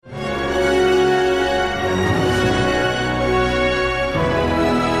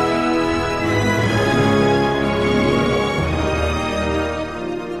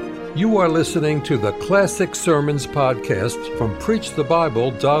are listening to the Classic Sermons podcast from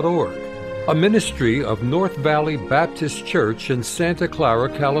PreachTheBible.org, a ministry of North Valley Baptist Church in Santa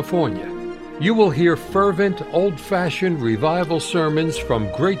Clara, California. You will hear fervent, old-fashioned revival sermons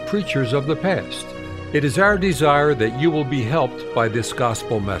from great preachers of the past. It is our desire that you will be helped by this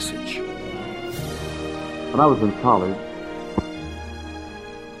gospel message. When I was in college,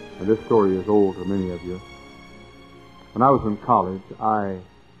 and this story is old to many of you, when I was in college, I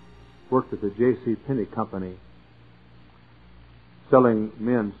worked at the J.C. Penney Company selling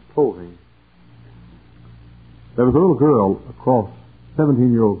men's clothing. There was a little girl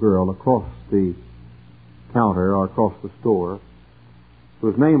 17-year-old girl across the counter or across the store,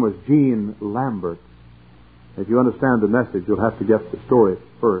 whose name was Jean Lambert. If you understand the message, you'll have to get the story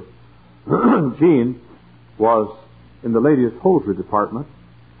first. Jean was in the ladies' hosiery department.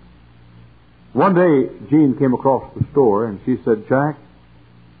 One day, Jean came across the store and she said, "Jack,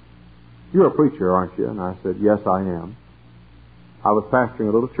 you're a preacher, aren't you?" And I said, "Yes, I am." I was pastoring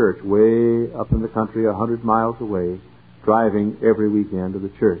a little church way up in the country, 100 miles away, driving every weekend to the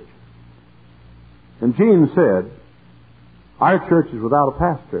church. And Jean said, "Our church is without a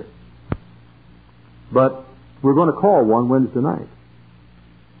pastor, but we're going to call one Wednesday night.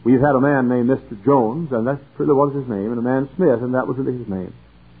 We've had a man named Mr. Jones, and that really was his name, and a man Smith, and that was really his name.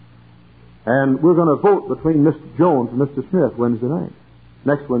 And we're going to vote between Mr. Jones and Mr. Smith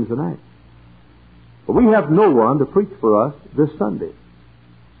next Wednesday night. But we have no one to preach for us this Sunday.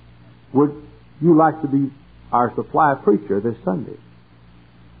 Would you like to be our supply preacher this Sunday?"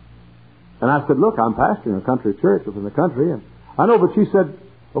 And I said, "Look, I'm pastoring a country church within the country." And I know, but she said,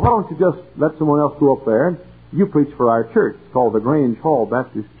 "Well, why don't you just let someone else go up there and you preach for our church?" It's called the Grange Hall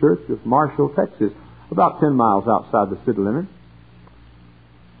Baptist Church of Marshall, Texas, about 10 miles outside the city limits.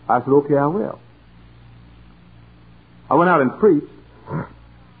 I said, "Okay, I will." I went out and preached.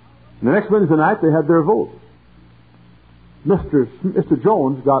 And the next Wednesday night, they had their vote. Mr.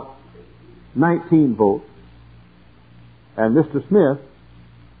 Jones got 19 votes, and Mr. Smith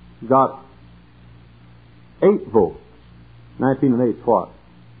got 8 votes. 19 and 8 is what?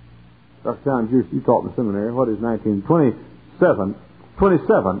 Dr. Towns, you taught in the seminary. What is 19? 27.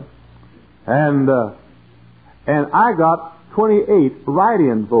 27. And I got 28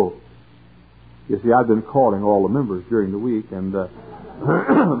 write-in votes. You see, I've been calling all the members during the week, and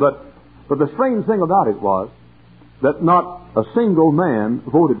but the strange thing about it was that not a single man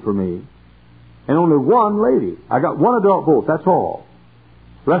voted for me, and only one lady. I got one adult vote, that's all.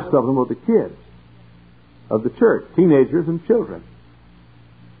 The rest of them were the kids of the church, teenagers and children.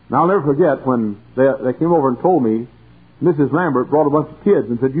 Now, I'll never forget when they came over and told me Mrs. Lambert brought a bunch of kids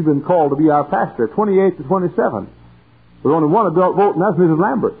and said, "You've been called to be our pastor, 28 to 27. There's only one adult vote, and that's Mrs.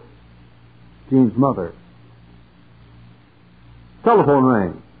 Lambert, Jean's mother." Telephone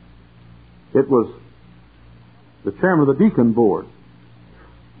rang. It was the chairman of the deacon board.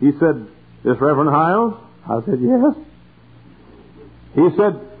 He said, "This Reverend Hiles?" I said, "Yes." He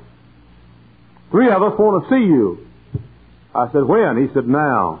said, "3 of us want to see you." I said, "When?" He said,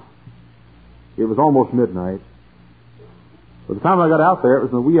 "Now." It was almost midnight. By the time I got out there, it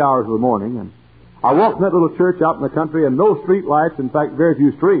was in the wee hours of the morning, and I walked in that little church out in the country, and no street lights, in fact, very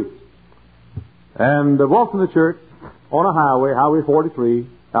few streets. And I walked in the church on a highway, Highway 43,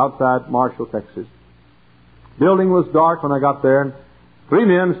 outside Marshall, Texas. Building was dark when I got there, and 3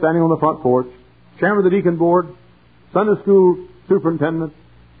 men standing on the front porch, chairman of the deacon board, Sunday school superintendent,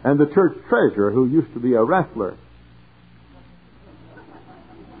 and the church treasurer, who used to be a wrestler.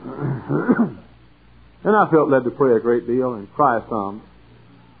 And I felt led to pray a great deal and cry some.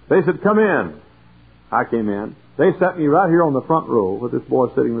 They said, "Come in." I came in. They sat me right here on the front row with this boy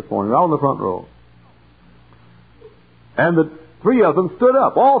sitting this morning, right on the front row. And the 3 of them stood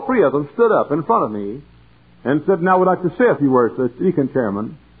up. All 3 of them stood up in front of me and said, "Now we'd like to say a few words." The deacon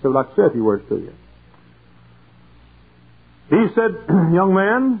chairman said, "We'd like to say a few words to you." He said, "Young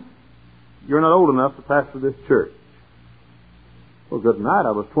man, you're not old enough to pastor this church." Well, good night.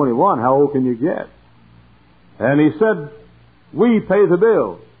 I was 21. How old can you get? And he said, "We pay the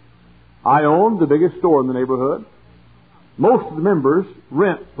bills. I own the biggest store in the neighborhood. Most of the members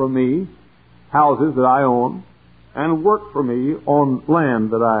rent from me houses that I own and work for me on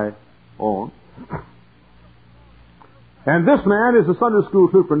land that I own. And this man is the Sunday school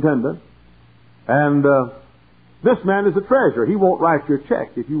superintendent, and this man is the treasurer. He won't write your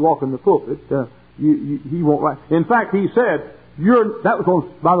check if you walk in the pulpit. He won't write. In fact, he said, that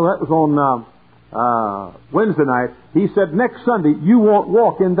was on Wednesday night. He said, next Sunday, you won't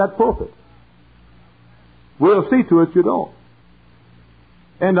walk in that pulpit. We'll see to it you don't.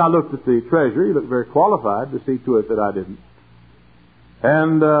 And I looked at the treasurer. He looked very qualified to see to it that I didn't.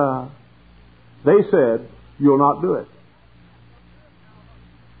 And they said, "You'll not do it."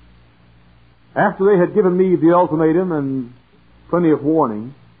 After they had given me the ultimatum and plenty of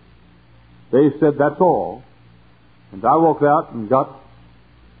warning, they said, "That's all." And I walked out and got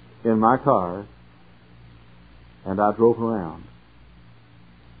in my car, and I drove around.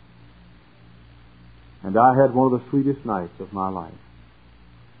 And I had one of the sweetest nights of my life.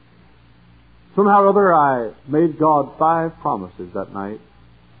 Somehow or other, I made God 5 promises that night,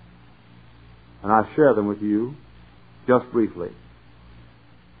 and I share them with you just briefly.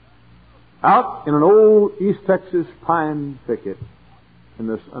 Out in an old East Texas pine thicket, in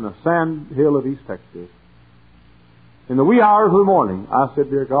a sand hill of East Texas, in the wee hours of the morning, I said,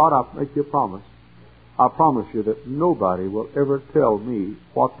 "Dear God, I make you a promise. I promise you that nobody will ever tell me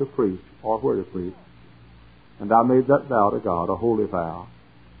what to preach or where to preach." And I made that vow to God, a holy vow.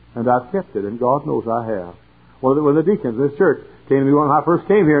 And I've kept it, and God knows I have. Well, when the deacons in this church came to me when I first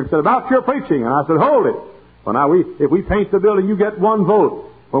came here and said, "About your preaching," and I said, "Hold it. Well, now, if we paint the building, you get 1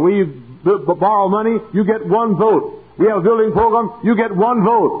 vote. When we borrow money, you get 1 vote. We have a building program, you get 1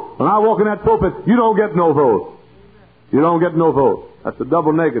 vote. When I walk in that pulpit, you don't get no vote. You don't get no vote. That's a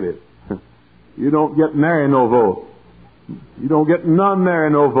double negative. You don't get nary no vote. You don't get none nary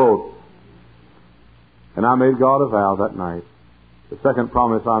no vote." And I made God a vow that night. The second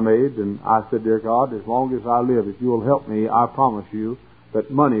promise I made, and I said, "Dear God, as long as I live, if you will help me, I promise you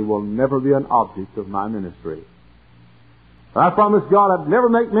that money will never be an object of my ministry." I promised God I'd never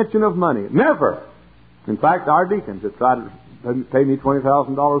make mention of money. Never. In fact, our deacons have tried to pay me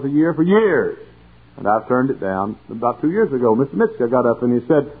 $20,000 a year for years. And I've turned it down. About 2 years ago, Mr. Mitzka got up and he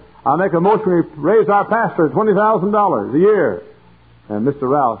said, "I make a motion to raise our pastor $20,000 a year." And Mr.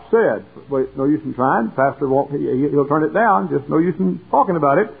 Rouse said, "Wait, no use in trying. Pastor won't, he'll turn it down. Just no use in talking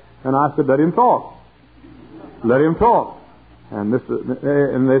about it." And I said, "Let him talk. Let him talk." And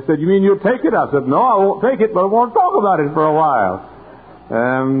they said, "You mean you'll take it?" I said, "No, I won't take it, but I won't talk about it for a while."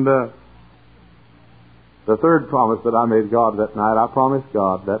 And the third promise that I made God that night, I promised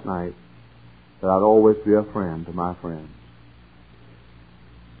God that night that I'd always be a friend to my friends.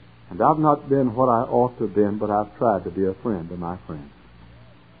 And I've not been what I ought to have been, but I've tried to be a friend to my friends.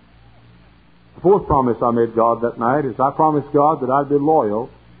 The fourth promise I made God that night is I promised God that I'd be loyal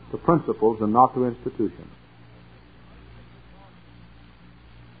to principles and not to institutions.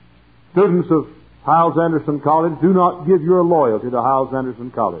 Students of Hyles Anderson College, do not give your loyalty to Hyles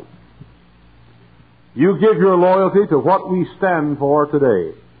Anderson College. You give your loyalty to what we stand for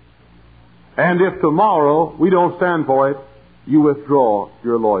today. And if tomorrow we don't stand for it, you withdraw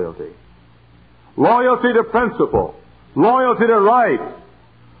your loyalty. Loyalty to principle, loyalty to right,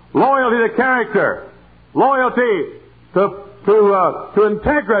 loyalty to character, loyalty to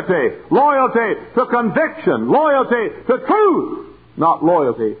integrity, loyalty to conviction, loyalty to truth, not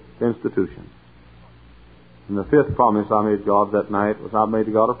loyalty to institutions. And the fifth promise I made God that night was I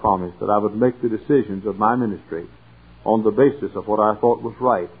made God a promise that I would make the decisions of my ministry on the basis of what I thought was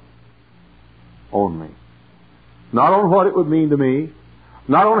right only. Not on what it would mean to me,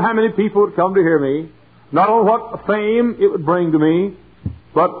 not on how many people would come to hear me, not on what fame it would bring to me,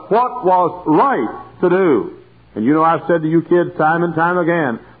 but what was right to do. And you know, I've said to you kids time and time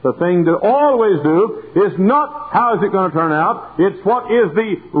again, the thing to always do is not how is it going to turn out, it's what is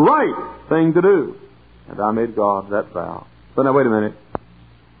the right thing to do. And I made God that vow. But now wait a minute.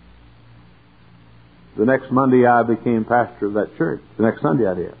 The next Monday I became pastor of that church. The next Sunday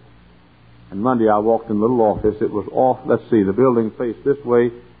I did. And Monday I walked in a little office. It was off, let's see, the building faced this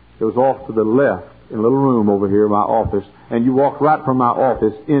way. It was off to the left in a little room over here, my office. And you walked right from my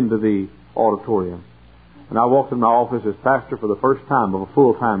office into the auditorium. And I walked in my office as pastor for the first time of a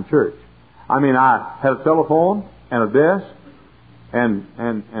full-time church. I mean, I had a telephone and a desk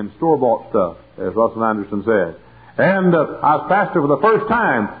and store-bought stuff, as Russell Anderson said. And I was pastor for the first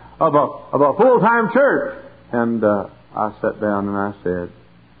time of a full-time church. And I sat down and I said,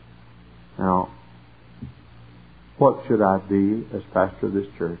 "Now, what should I be as pastor of this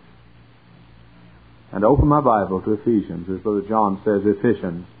church?" And I opened my Bible to Ephesians, as Brother John says,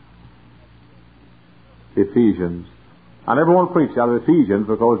 Ephesians. I never want to preach out of Ephesians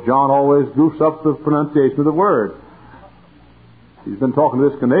because John always goofs up the pronunciation of the word. He's been talking to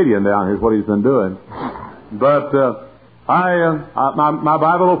this Canadian down here, is what he's been doing. But my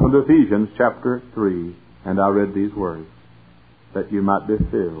Bible opened to Ephesians chapter 3, and I read these words, that you might be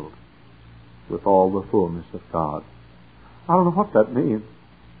filled with all the fullness of God. I don't know what that means.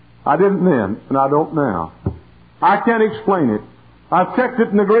 I didn't then, and I don't now. I can't explain it. I've checked it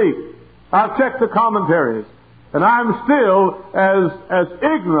in the Greek. I've checked the commentaries. And I'm still as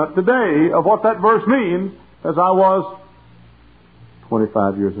ignorant today of what that verse means as I was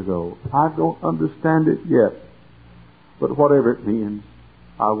 25 years ago. I don't understand it yet, but whatever it means,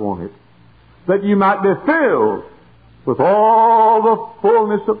 I want it. That you might be filled with all the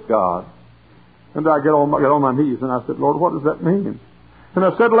fullness of God. And I got on my knees and I said, Lord, what does that mean? And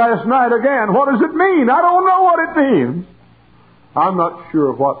I said last night again, what does it mean? I don't know what it means. I'm not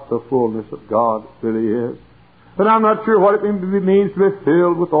sure what the fullness of God really is. And I'm not sure what it means to be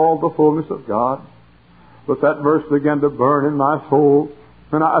filled with all the fullness of God. But that verse began to burn in my soul.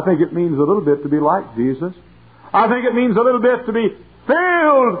 And I think it means a little bit to be like Jesus. I think it means a little bit to be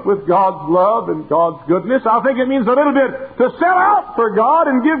filled with God's love and God's goodness. I think it means a little bit to sell out for God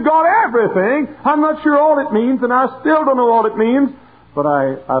and give God everything. I'm not sure all it means, and I still don't know all it means. But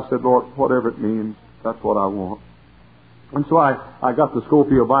I said, Lord, whatever it means, that's what I want. And so I got the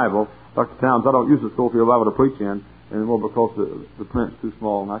Schofield Bible. Dr. Towns, I don't use the Schofield Bible to preach in anymore because the print's too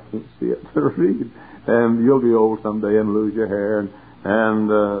small and I can't see it to read. And you'll be old someday and lose your hair and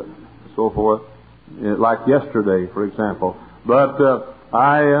so forth. Like yesterday, for example. But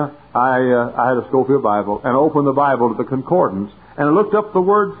I had a Schofield Bible and opened the Bible to the concordance and I looked up the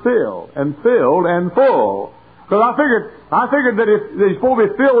word filled and full. Because I figured that if you're supposed to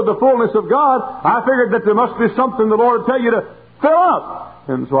be filled with the fullness of God, I figured that there must be something the Lord would tell you to fill up.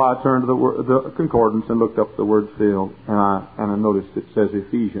 And so I turned to the concordance and looked up the word filled, and I noticed it says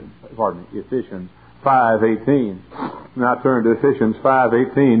Ephesians 5:18. And I turned to Ephesians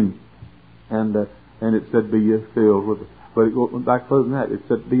 5:18, and it said, "Be ye filled with." But it went back further than that. It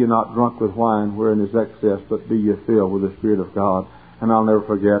said, "Be ye not drunk with wine, wherein is excess, but be ye filled with the Spirit of God." And I'll never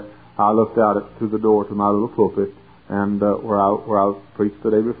forget. I looked out through the door to my little pulpit, and where I preached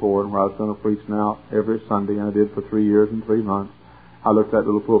the day before, and where I was going to preach now every Sunday, and I did for 3 years and 3 months. I looked at that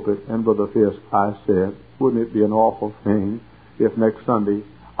little pulpit, and Brother Fisk, I said, wouldn't it be an awful thing if next Sunday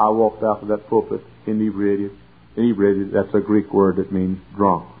I walked out of that pulpit inebriated? Inebriated, that's a Greek word that means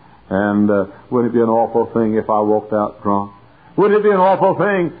drunk. And wouldn't it be an awful thing if I walked out drunk? Wouldn't it be an awful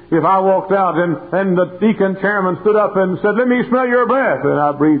thing if I walked out and the deacon chairman stood up and said, "Let me smell your breath." And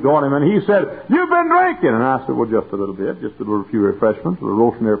I breathed on him and he said, "You've been drinking." And I said, "Well, just a little bit, just a little few refreshments, a little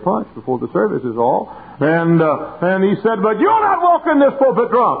roasting their punch before the service is all." And he said, "But you'll not walk in this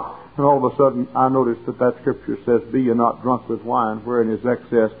pulpit drunk." And all of a sudden I noticed that scripture says, "Be ye not drunk with wine, wherein is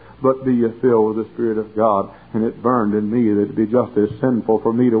excess, but be ye filled with the Spirit of God." And it burned in me that it would be just as sinful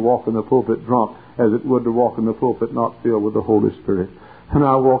for me to walk in the pulpit drunk as it would to walk in the pulpit not filled with the Holy Spirit. And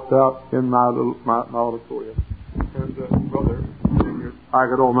I walked out in my auditorium. And Brother Junior, I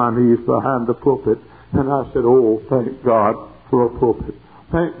got on my knees behind the pulpit, and I said, "Oh, thank God for a pulpit.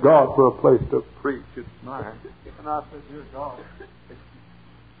 Thank God for a place to preach. It's mine." And I said, "Dear God,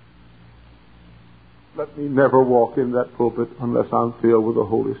 let me never walk in that pulpit unless I'm filled with the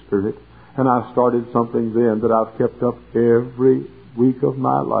Holy Spirit." And I started something then that I've kept up every week of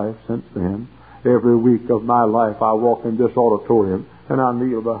my life since then. Every week of my life I walk in this auditorium and I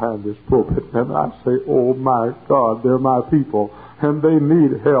kneel behind this pulpit and I say, "Oh my God, they're my people and they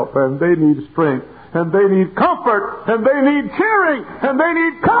need help and they need strength and they need comfort and they need cheering and they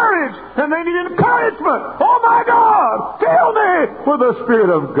need courage and they need encouragement. Oh my God, fill me with the Spirit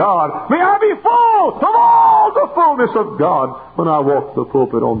of God. May I be full of all the fullness of God when I walk the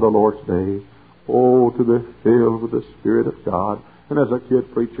pulpit on the Lord's day." Oh, to be filled with the Spirit of God. And as a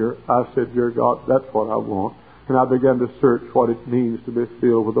kid preacher, I said, "Dear God, that's what I want." And I began to search what it means to be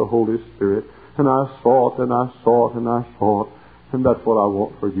filled with the Holy Spirit. And I sought and I sought and I sought. And that's what I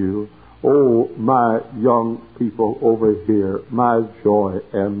want for you. Oh, my young people over here, my joy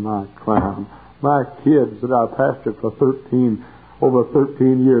and my crown, my kids that I've pastored for over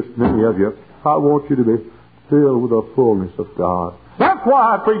 13 years, many of you, I want you to be filled with the fullness of God. That's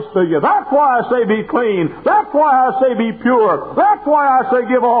why I preach to you. That's why I say be clean. That's why I say be pure. That's why I say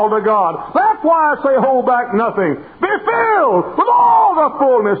give all to God. That's why I say hold back nothing. Be filled with all the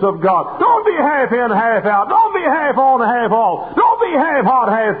fullness of God. Don't be half in, half out. Don't be half on, half off. Don't be half hot,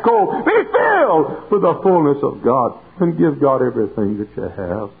 half cold. Be filled with the fullness of God and give God everything that you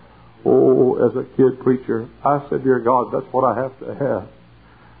have. Oh, as a kid preacher, I said, "Dear God, that's what I have to have."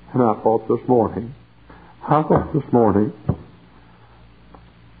 And I thought this morning,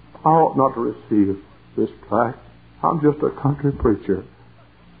 I ought not to receive this tract. I'm just a country preacher.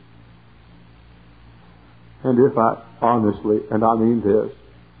 And if I honestly, and I mean this,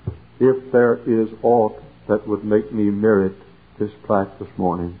 if there is aught that would make me merit this tract this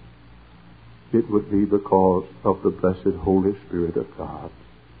morning, it would be because of the blessed Holy Spirit of God.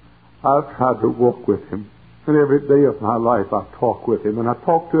 I've tried to walk with Him, and every day of my life I talk with Him, and I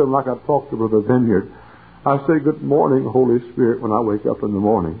talk to Him like I talk to Brother Vineyard. I say, "Good morning, Holy Spirit," when I wake up in the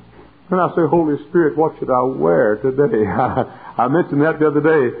morning. And I say, Holy Spirit, what should I wear today? I mentioned that the other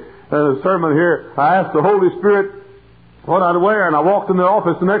day in a sermon here. I asked the Holy Spirit what I'd wear, and I walked in the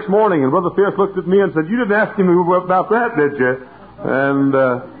office the next morning, and Brother Pierce looked at me and said, you didn't ask him about that, did you? And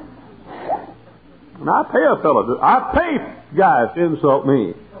I pay a fellow. I pay guys to insult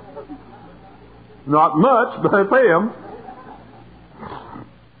me. Not much, but I pay them.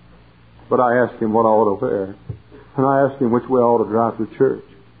 But I asked him what I ought to wear. And I asked him which way I ought to drive to church.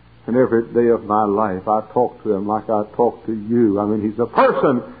 And every day of my life, I talk to him like I talk to you. I mean, he's a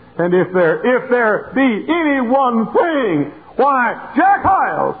person. And if there be any one thing, why, Jack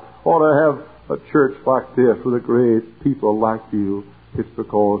Hyles ought to have a church like this with a great people like you. It's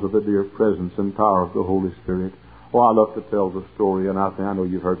because of the dear presence and power of the Holy Spirit. Well, I love to tell the story, and I know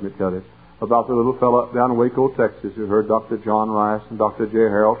you've heard me tell it, about the little fellow down in Waco, Texas, who heard Dr. John Rice and Dr. J.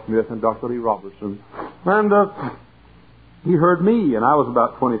 Harold Smith and Dr. Lee Robertson. And he heard me, and I was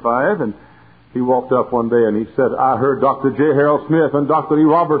about 25, and he walked up one day and he said, I heard Dr. J. Harold Smith and Dr. Lee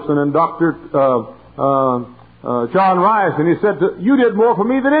Robertson and Dr. John Rice, and he said, you did more for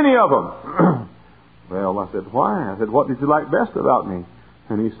me than any of them. Well, I said, why? I said, what did you like best about me?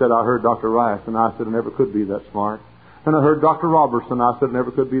 And he said, I heard Dr. Rice, and I said, I never could be that smart. And I heard Dr. Robertson, I said, I never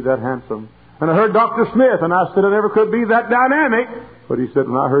could be that handsome. And I heard Dr. Smith, and I said, I never could be that dynamic. But he said,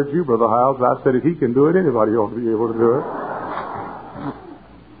 when I heard you, Brother Hyles, I said, if he can do it, anybody ought to be able to do it.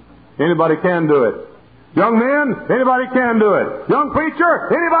 Anybody can do it. Young men, anybody can do it. Young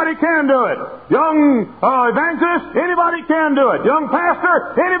preacher, anybody can do it. Young evangelist, anybody can do it. Young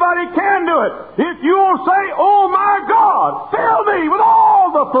pastor, anybody can do it. If you will say, oh my God, fill me with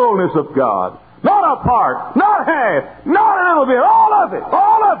all the fullness of God. Not a part, not half, not a little bit, all of it,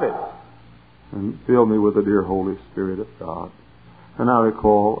 all of it. And fill me with the dear Holy Spirit of God. And I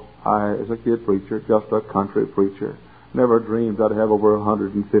recall, as a kid preacher, just a country preacher, never dreamed I'd have over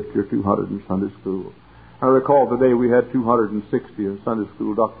 150 or 200 in Sunday school. I recall the day we had 260 in Sunday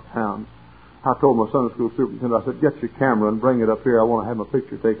school, Dr. Towns. I told my Sunday school superintendent, I said, get your camera and bring it up here. I want to have my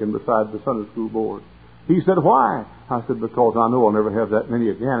picture taken beside the Sunday school board. He said, why? I said, because I know I'll never have that many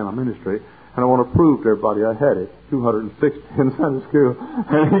again in my ministry. And I want to prove to everybody I had it, 260 in Sunday school.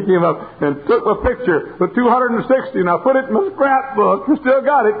 And he came up and took my picture with 260, and I put it in my scrapbook. I still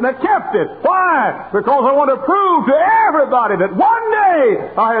got it, and I kept it. Why? Because I want to prove to everybody that one day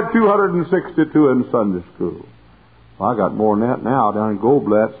I had 262 in Sunday school. Well, I got more than that now down in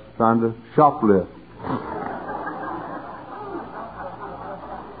Goldblatt's trying to shoplift.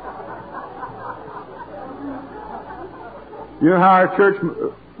 You know how our church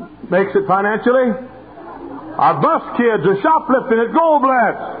makes it financially? Our bus kids are shoplifting at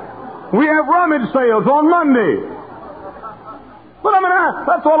Goldblatt's. We have rummage sales on Monday. But I mean,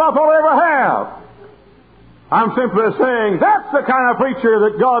 that's all I thought I ever have. I'm simply saying that's the kind of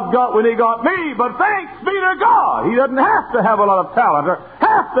preacher that God got when He got me. But thanks be to God, He doesn't have to have a lot of talent or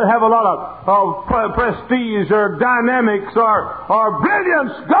have to have a lot of prestige or dynamics or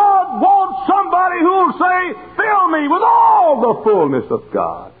brilliance. God wants somebody who will say, fill me with all the fullness of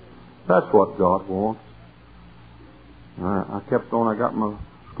God. That's what God wants. I kept on. I got my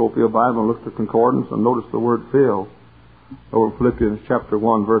Scofield Bible and looked at the concordance and noticed the word fill. Over Philippians chapter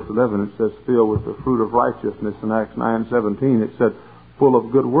 1, verse 11, it says, fill with the fruit of righteousness. In Acts 9:17, it said, full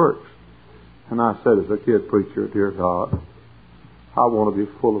of good works. And I said as a kid preacher, dear God, I want to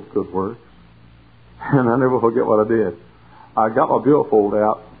be full of good works. And I never forget what I did. I got my billfold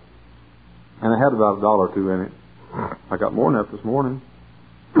out, and I had about $1 or $2 in it. I got more than that this morning.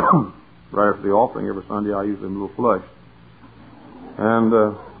 Right after the offering every Sunday, I usually move flush. And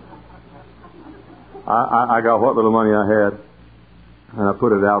I got what little money I had, and I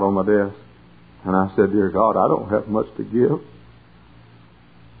put it out on my desk. And I said, dear God, I don't have much to give.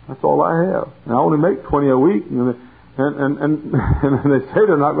 That's all I have. And I only make 20 a week. And they say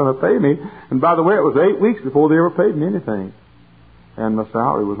they're not going to pay me. And by the way, it was 8 weeks before they ever paid me anything. And my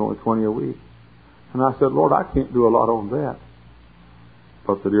salary was only 20 a week. And I said, Lord, I can't do a lot on that.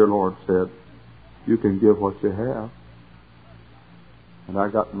 But the dear Lord said, you can give what you have. And I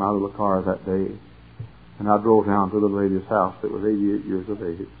got in my little car that day, and I drove down to the lady's house that was 88 years of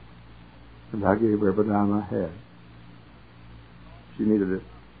age. And I gave her every dime I had. She needed it.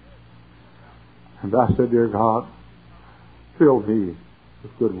 And I said, dear God, fill me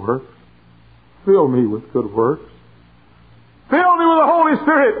with good works. Fill me with good works. Fill me with the Holy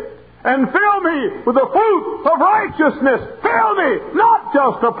Spirit. And fill me with the fruit of righteousness. Fill me, not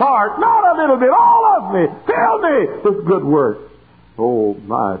just a part, not a little bit, all of me. Fill me with good works. Oh,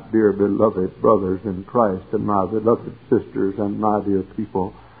 my dear beloved brothers in Christ and my beloved sisters and my dear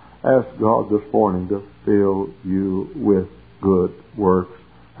people, ask God this morning to fill you with good works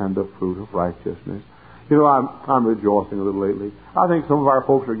and the fruit of righteousness. You know, I'm rejoicing a little lately. I think some of our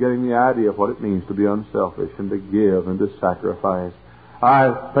folks are getting the idea of what it means to be unselfish and to give and to sacrifice.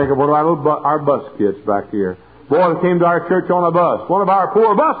 I think of one of our bus kids back here. Boy that came to our church on a bus. One of our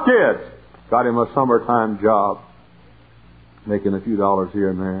poor bus kids. Got him a summertime job, making a few dollars here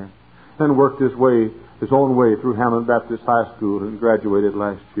and there. Then worked his own way through Hammond Baptist High School and graduated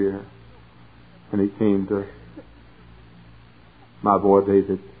last year. And he came to my boy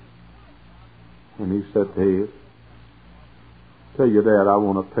David. And he said, Dave, tell your dad I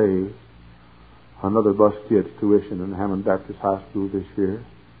want to pay another bus kid's tuition in Hammond Baptist High School this year.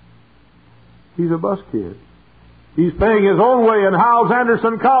 He's a bus kid. He's paying his own way in Howells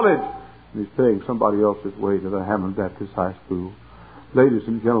Anderson College. And he's paying somebody else's way to the Hammond Baptist High School. Ladies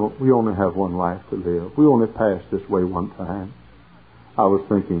and gentlemen, we only have one life to live. We only pass this way one time. I was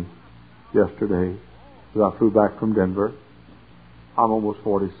thinking yesterday as I flew back from Denver. I'm almost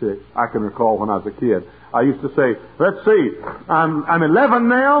 46. I can recall when I was a kid. I used to say, let's see, I'm 11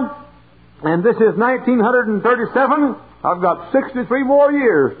 now, and this is 1937. I've got 63 more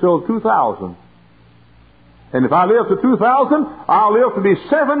years till 2000. And if I live to 2000, I'll live to be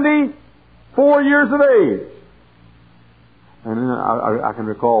 74 years of age. And then I can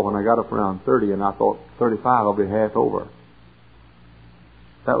recall when I got up around 30 and I thought 35 I'll be half over.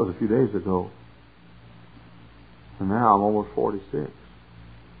 That was a few days ago. And now I'm almost 46.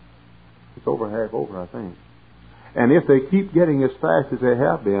 It's over half over, I think. And if they keep getting as fast as they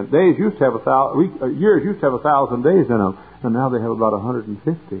have been, years used to have 1,000 days in them, and now they have about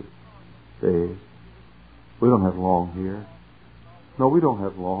 150 days. We don't have long here. No, we don't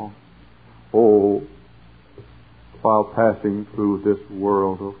have long. Oh, while passing through this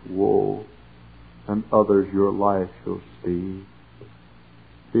world of woe, and others your life shall see.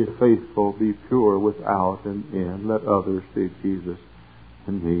 Be faithful, be pure without and in. Let others see Jesus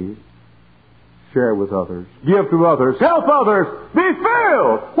in me. Share with others. Give to others. Help others. Be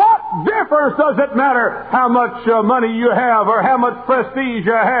filled. What difference does it matter how much money you have, or how much prestige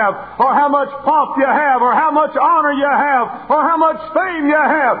you have, or how much pomp you have, or how much honor you have, or how much fame you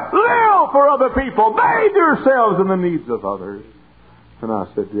have? Live for other people. Bathe yourselves in the needs of others. And I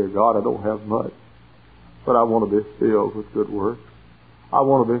said, dear God, I don't have much, but I want to be filled with good works. I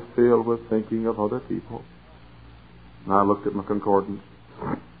want to be filled with thinking of other people. And I looked at my concordance,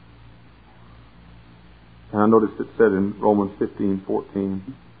 and I noticed it said in Romans 15:14,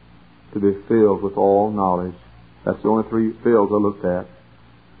 to be filled with all knowledge. That's the only three fields I looked at.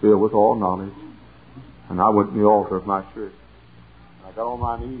 Filled with all knowledge. And I went to the altar of my church. I got on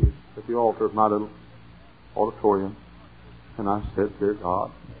my knees at the altar of my little auditorium. And I said, dear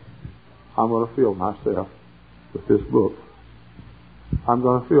God, I'm going to fill myself with this book. I'm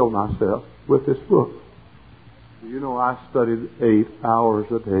going to fill myself with this book. Do you know I studied 8 hours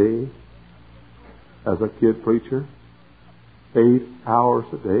a day as a kid preacher? 8 hours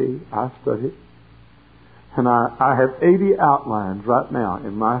a day I studied. And I have 80 outlines right now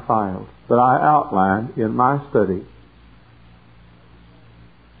in my files that I outlined in my study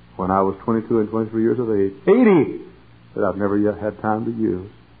when I was 22 and 23 years of age. 80 that I've never yet had time to use.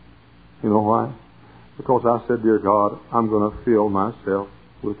 You know why? Because I said, dear God, I'm going to fill myself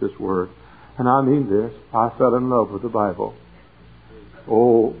with this Word. And I mean this. I fell in love with the Bible.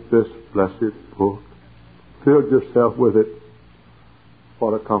 Oh, this blessed book. Fill yourself with it.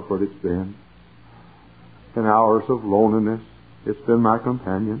 What a comfort it's been. In hours of loneliness, it's been my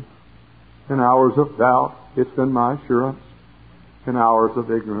companion. In hours of doubt, it's been my assurance. In hours of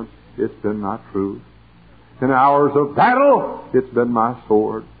ignorance, it's been my truth. In hours of battle, it's been my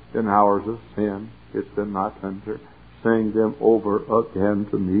sword. In hours of sin, it's been my cleanser. Sing them over again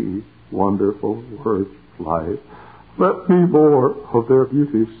to me, wonderful words of life. Let me more of their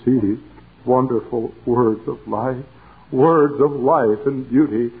beauty see, wonderful words of life. Words of life and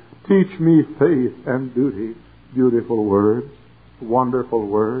beauty. Teach me faith and duty. Beautiful words, wonderful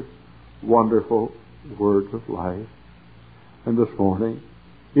words of life. And this morning,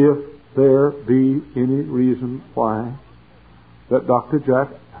 if there be any reason why that Brother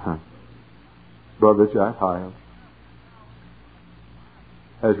Jack Hyles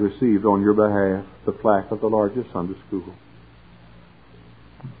has received on your behalf the plaque of the largest Sunday school,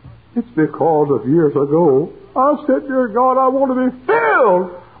 it's because of years ago I said, dear God, I want to be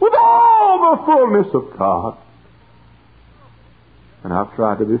filled with all the fullness of God. And I've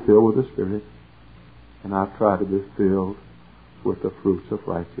tried to be filled with the Spirit. And I've tried to be filled with the fruits of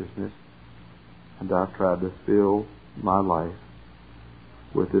righteousness. And I've tried to fill my life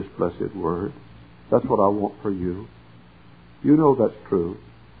with this blessed Word. That's what I want for you. You know that's true.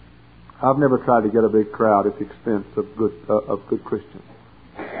 I've never tried to get a big crowd at the expense of good Christians.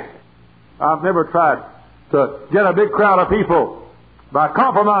 I've never tried to get a big crowd of people by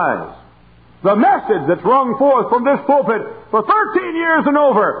compromise. The message that's rung forth from this pulpit for 13 years and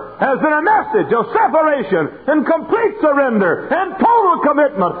over has been a message of separation and complete surrender and total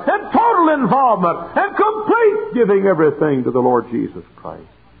commitment and total involvement and complete giving everything to the Lord Jesus Christ.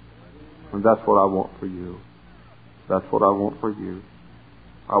 And that's what I want for you. That's what I want for you.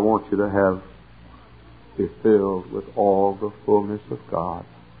 I want you to be filled with all the fullness of God.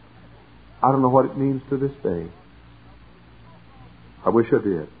 I don't know what it means to this day. I wish I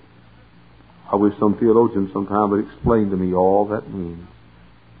did. I wish some theologian sometime would explain to me all that means.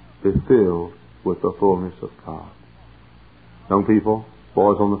 Be filled with the fullness of God. Young people,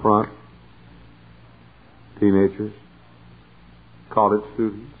 boys on the front, teenagers, college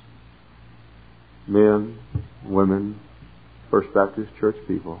students, men, women, First Baptist Church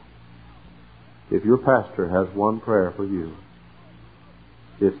people. If your pastor has one prayer for you,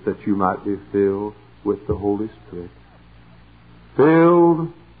 it's that you might be filled with the Holy Spirit,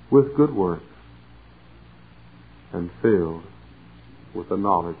 filled with good works, and filled with the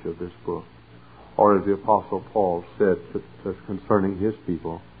knowledge of this book. Or as the Apostle Paul said concerning his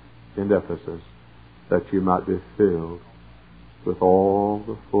people in Ephesus, that you might be filled with all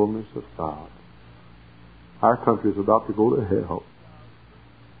the fullness of God. Our country is about to go to hell.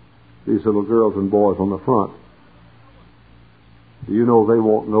 These little girls and boys on the front, you know they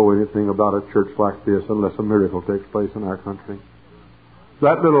won't know anything about a church like this unless a miracle takes place in our country.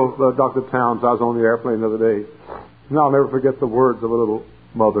 That little Dr. Towns, I was on the airplane the other day, and I'll never forget the words of a little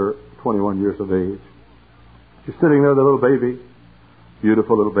mother, 21 years of age. She's sitting there with a little baby,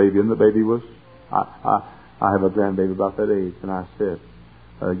 beautiful little baby, and the baby was, I have a grandbaby about that age, and I said,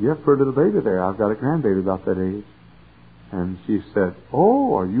 you have a pretty little baby there. I've got a grandbaby about that age. And she said,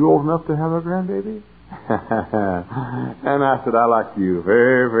 oh, are you old enough to have a grandbaby? And I said, I like you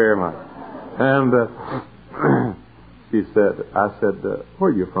very, very much. And she said, I said, where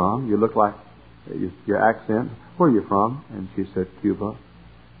are you from? You look like your accent. Where are you from? And she said, Cuba.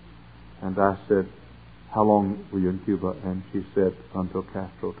 And I said, how long were you in Cuba? And she said, until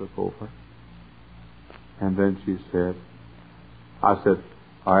Castro took over. And then she said, I asked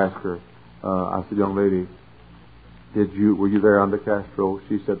her, I said, young lady, were you there under Castro?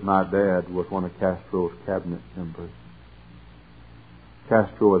 She said, my dad was one of Castro's cabinet members.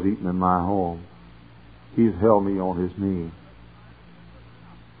 Castro has eaten in my home. He's held me on his knee.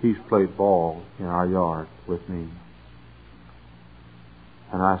 He's played ball in our yard with me.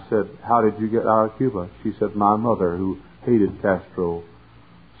 And I said, how did you get out of Cuba? She said, my mother, who hated Castro,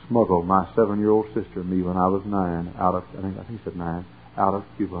 smuggled my 7-year-old sister and me when I was 9 out of, I think she said 9, out of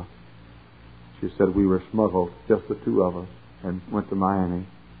Cuba. She said we were smuggled, just the two of us, and went to Miami.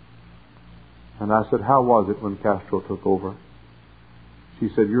 And I said, how was it when Castro took over? She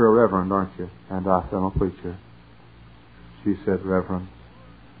said, you're a reverend, aren't you? And I said, I'm a preacher. She said, Reverend,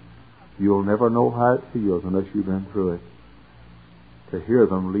 you'll never know how it feels unless you've been through it, to hear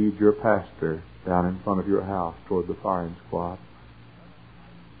them lead your pastor down in front of your house toward the firing squad,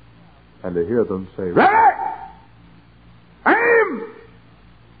 and to hear them say, ready! Aim!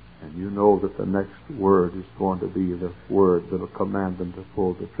 And you know that the next word is going to be the word that'll command them to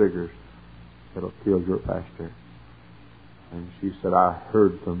pull the triggers that'll kill your pastor. And she said, I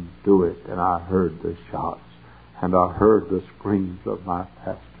heard them do it, and I heard the shots, and I heard the screams of my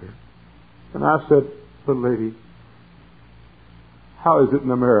pastor. And I said, little lady, how is it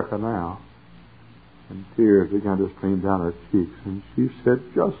in America now? And tears began to stream down her cheeks. And she said,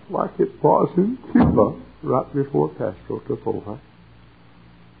 just like it was in Cuba right before Castro took over.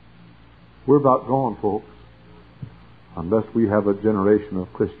 We're about gone, folks, unless we have a generation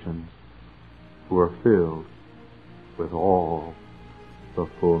of Christians who are filled with all the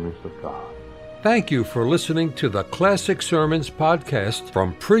fullness of God. Thank you for listening to the Classic Sermons podcast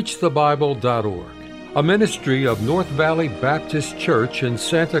from PreachTheBible.org, a ministry of North Valley Baptist Church in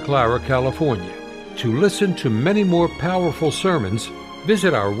Santa Clara, California. To listen to many more powerful sermons,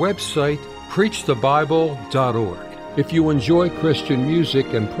 visit our website, PreachTheBible.org. If you enjoy Christian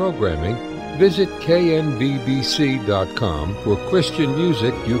music and programming, visit knbbc.com for Christian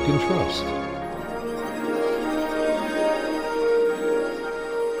music you can trust.